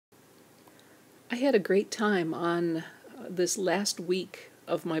I had a great time on this last week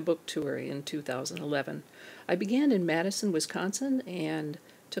of my book tour in 2011. I began in Madison, Wisconsin, and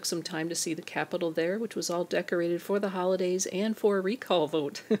took some time to see the Capitol there, which was all decorated for the holidays and for a recall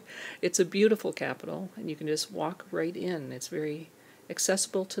vote. It's a beautiful Capitol, and you can just walk right in. It's very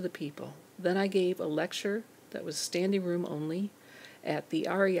accessible to the people. Then I gave a lecture that was standing room only at the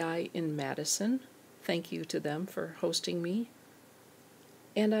REI in Madison. Thank you to them for hosting me.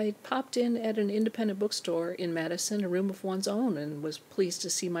 And I popped in at an independent bookstore in Madison, a room of one's own, and was pleased to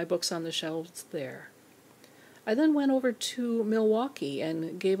see my books on the shelves there. I then went over to Milwaukee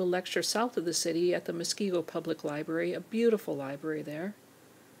and gave a lecture south of the city at the Muskego Public Library, a beautiful library there.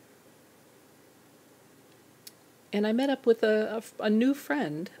 And I met up with a new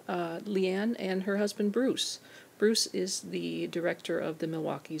friend, Leanne, and her husband Bruce. Bruce is the director of the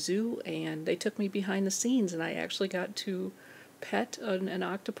Milwaukee Zoo, and they took me behind the scenes, and I actually got to pet an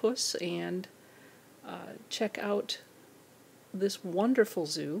octopus and check out this wonderful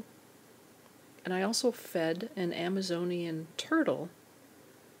zoo. And I also fed an Amazonian turtle.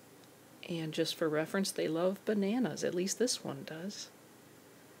 And just for reference, they love bananas. At least this one does.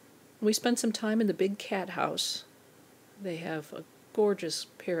 We spent some time in the big cat house. They have a gorgeous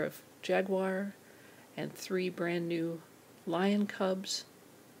pair of jaguar and 3 brand new lion cubs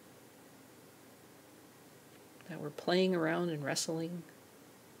that were playing around and wrestling.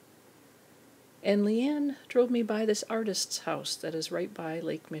 And Leanne drove me by this artist's house that is right by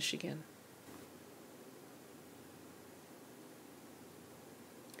Lake Michigan.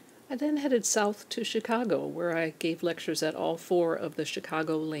 I then headed south to Chicago, where I gave lectures at all 4 of the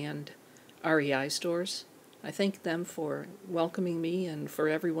Chicagoland REI stores. I thank them for welcoming me and for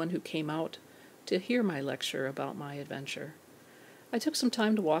everyone who came out to hear my lecture about my adventure. I took some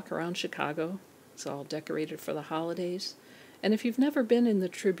time to walk around Chicago. It's all decorated for the holidays. And if you've never been in the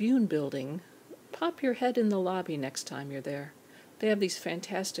Tribune building, pop your head in the lobby next time you're there. They have these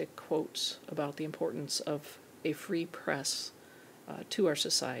fantastic quotes about the importance of a free press to our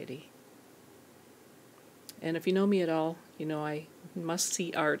society. And if you know me at all, you know I must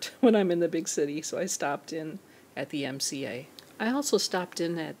see art when I'm in the big city, so I stopped in at the MCA. I also stopped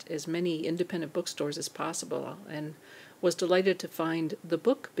in at as many independent bookstores as possible and was delighted to find the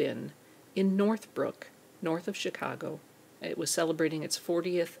Book Bin in Northbrook, north of Chicago. It was celebrating its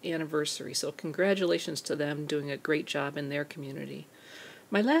 40th anniversary, so congratulations to them doing a great job in their community.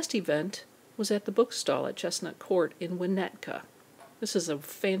 My last event was at the bookstall at Chestnut Court in Winnetka. This is a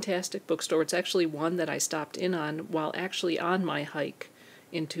fantastic bookstore. It's actually one that I stopped in on while actually on my hike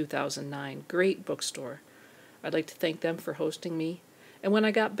in 2009. Great bookstore. I'd like to thank them for hosting me. And when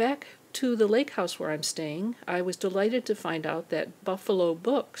I got back to the lake house where I'm staying, I was delighted to find out that Buffalo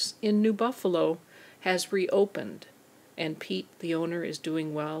Books in New Buffalo has reopened. And Pete, the owner, is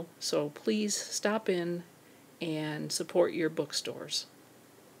doing well. So please stop in and support your bookstores.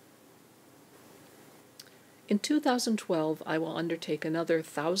 In 2012, I will undertake another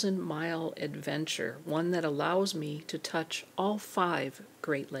 1,000-mile adventure, one that allows me to touch all 5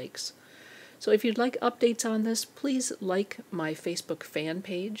 Great Lakes. So if you'd like updates on this, please like my Facebook fan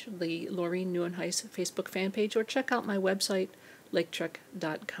page, the Laureen Neuenhuis Facebook fan page, or check out my website,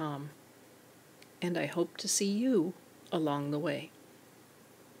 laketrek.com. And I hope to see you along the way.